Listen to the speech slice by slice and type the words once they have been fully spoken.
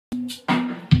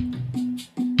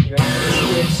You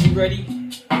ready?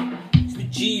 It's the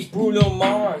G, Bruno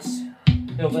Mars,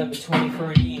 November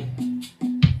 2013.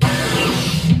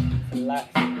 For life.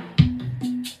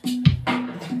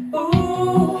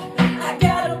 Ooh, I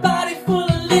got a body full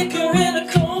of liquor and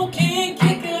a cocaine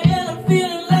kicker, and I'm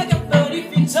feeling like I'm 30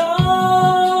 feet tall.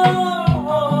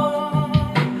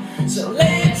 So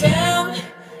lay it down,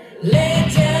 lay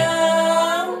it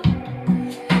down.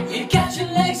 You got your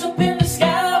legs up in the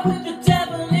sky with the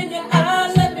devil in your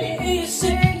eyes. Let me hear you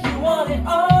say you want it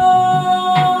all.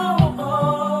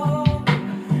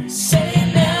 Say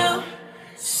it now,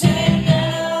 say it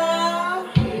now.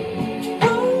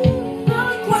 Ooh,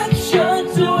 look what you're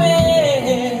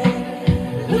doing.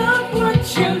 Look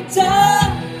what you've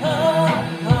done.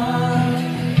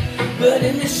 But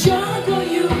in this jungle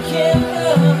you can't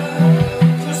run.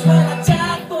 'Cause when I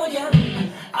die for you,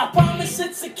 I promise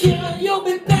it's a killer. You'll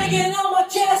be banging on my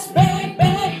chest, bang,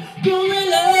 bang,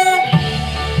 gorilla.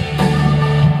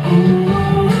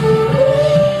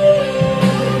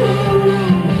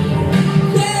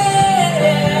 Yeah.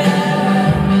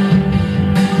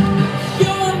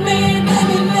 You and me,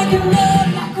 baby, making love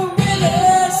like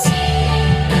gorillas.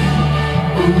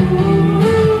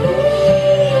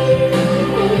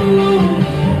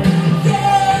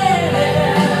 Yeah.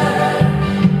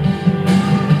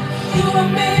 You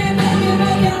and me, baby,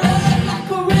 making love like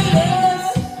gorillas.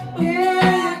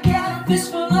 Yeah, you got a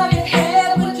fistful of your head,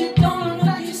 but you don't look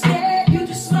like you're scared. You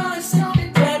just smile and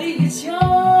say, Daddy, it's yours.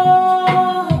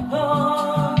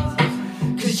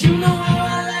 'Cause you know how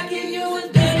I like it, you a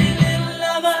dirty little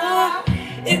lover.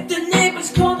 If the neighbors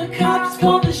call the cops,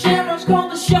 call the sheriff.